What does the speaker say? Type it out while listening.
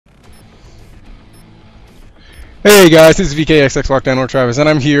Hey guys, this is VKXX LockDwn or Travis, and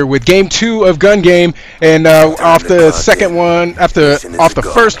I'm here with Game 2 of Gun Game, and off the second one, off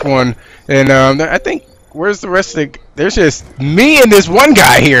the first one, and I think where's the rest of the? There's just me and this one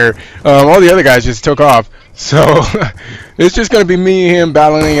guy here. All the other guys just took off, so it's just gonna be me and him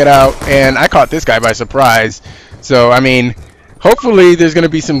battling it out, and I caught this guy by surprise. So I mean, hopefully there's gonna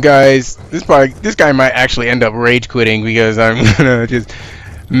be some guys. This guy might actually end up rage quitting because I'm gonna just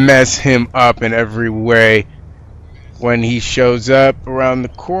mess him up in every way. When he shows up around the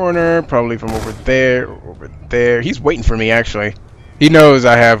corner, probably from over there or over there. He's waiting for me, actually. He knows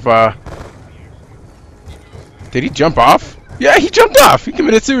I have, Did he jump off? Yeah, he jumped off! He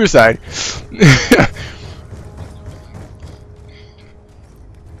committed suicide.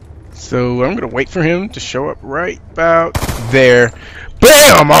 So, I'm gonna wait for him to show up right about there.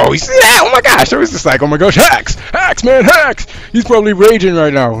 BAM! Oh, you see that? Oh my gosh! I was just like, oh my gosh, hacks! Hacks, man, hacks! He's probably raging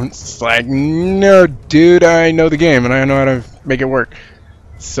right now. It's like, no, dude, I know the game and I know how to make it work.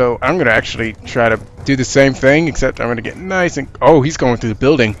 So I'm gonna actually try to do the same thing, except I'm gonna get nice and... Oh, he's going through the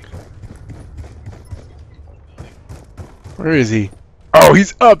building. Where is he? Oh,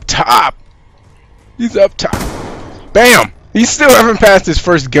 he's up top! He's up top. BAM! He still haven't passed his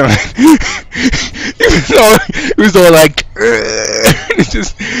first gun. It was all like, it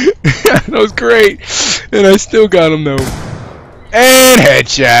just, that was great. And I still got him though. And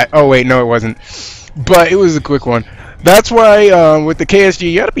headshot. Oh wait, no it wasn't. But it was a quick one. That's why with the KSG,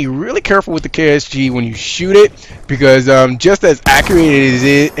 you gotta be really careful with the KSG when you shoot it, because just as accurate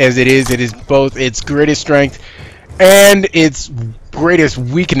as it is both its greatest strength and its greatest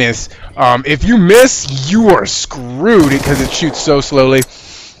weakness. If you miss, you are screwed because it shoots so slowly.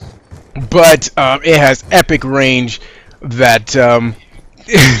 But it has epic range that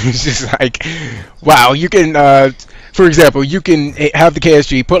it's just like, wow. You can, for example, you can have the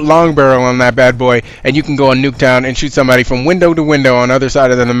KSG, put long barrel on that bad boy, and you can go on Nuketown and shoot somebody from window to window on the other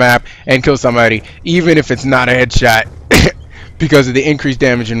side of the map and kill somebody, even if it's not a headshot, because of the increased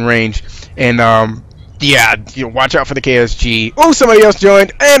damage and range. And yeah, you know, watch out for the KSG. Oh, somebody else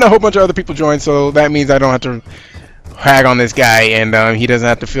joined, and a whole bunch of other people joined, so that means I don't have to hag on this guy, and he doesn't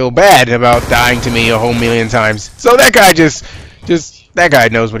have to feel bad about dying to me a whole million times. So that guy that guy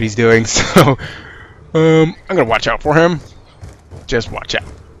knows what he's doing. So I'm gonna watch out for him. Just watch out.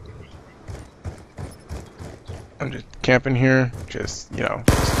 I'm just camping here. Just, you know.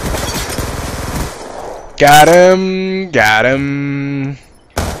 Got him. Got him.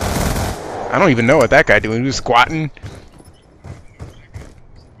 I don't even know what that guy doing. He was squatting.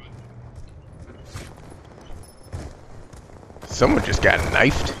 Someone just got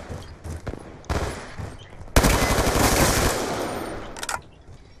knifed.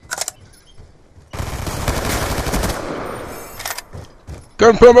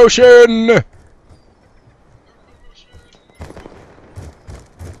 Gun promotion!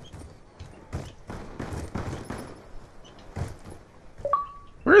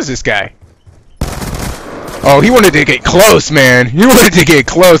 Where is this guy? Oh, he wanted to get close, man. He wanted to get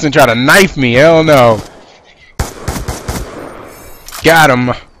close and try to knife me. Hell no. Got him.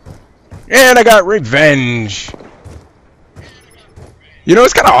 And I got revenge. You know,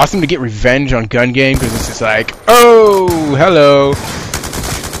 it's kind of awesome to get revenge on gun game, because it's just like, oh, hello.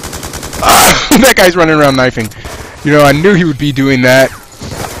 Ah, that guy's running around knifing. You know, I knew he would be doing that.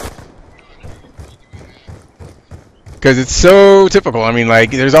 Because it's so typical. I mean, like,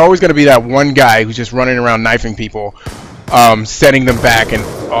 there's always going to be that one guy who's just running around knifing people, setting them back and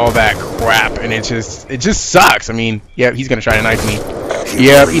all that crap, and it just sucks. I mean, yeah, he's going to try to knife me.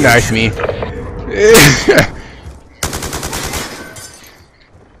 Yep, he knifed me.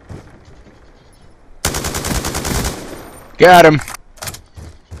 Got him.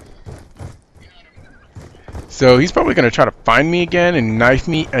 So he's probably going to try to find me again and knife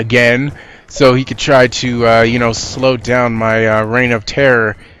me again, so he could try to, you know, slow down my reign of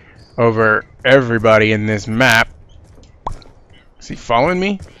terror over everybody in this map. Is he following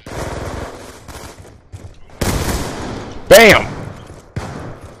me? BAM!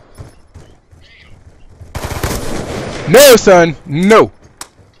 No, son! No!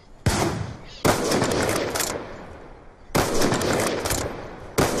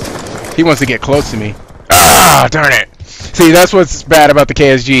 He wants to get close to me. Ah, darn it! See, that's what's bad about the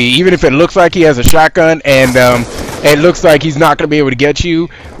KSG. Even if it looks like he has a shotgun and it looks like he's not going to be able to get you,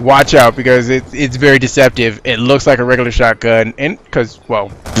 watch out, because it's very deceptive. It looks like a regular shotgun, and because,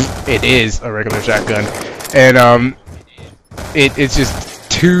 well, it is a regular shotgun, and it's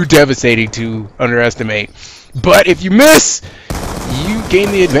just too devastating to underestimate. But if you miss, you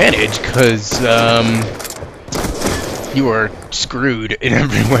gain the advantage, because you are screwed in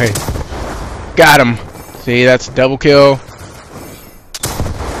every way. Got him. See, that's a double kill.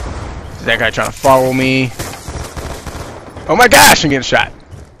 That guy trying to follow me. Oh my gosh, I'm getting shot.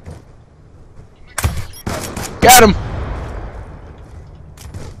 Got him.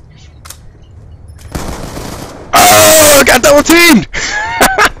 Oh, I got double teamed.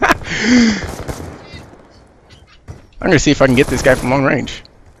 I'm gonna see if I can get this guy from long range.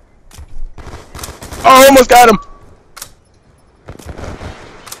 Oh, almost got him.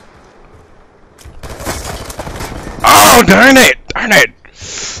 Oh, darn it! Darn it!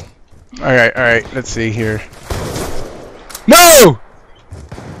 Alright, let's see here. No!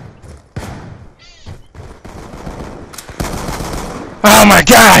 Oh my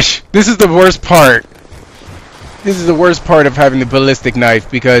gosh! This is the worst part. This is the worst part of having the ballistic knife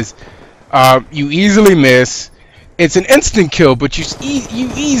because you easily miss. It's an instant kill, but you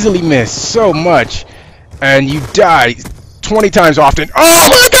easily miss so much, and you die 20 times often. Oh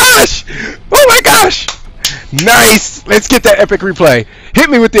my gosh! Oh my gosh! Nice! Let's get that epic replay. Hit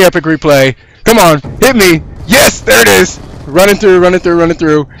me with the epic replay. Come on, hit me. Yes, there it is. Running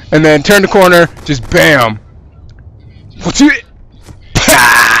through, and then turn the corner. Just bam.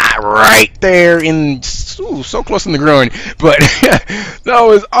 Right there in, ooh, so close in the groin. But that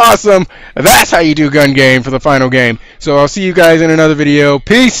was awesome. That's how you do gun game for the final game. So I'll see you guys in another video.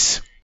 Peace.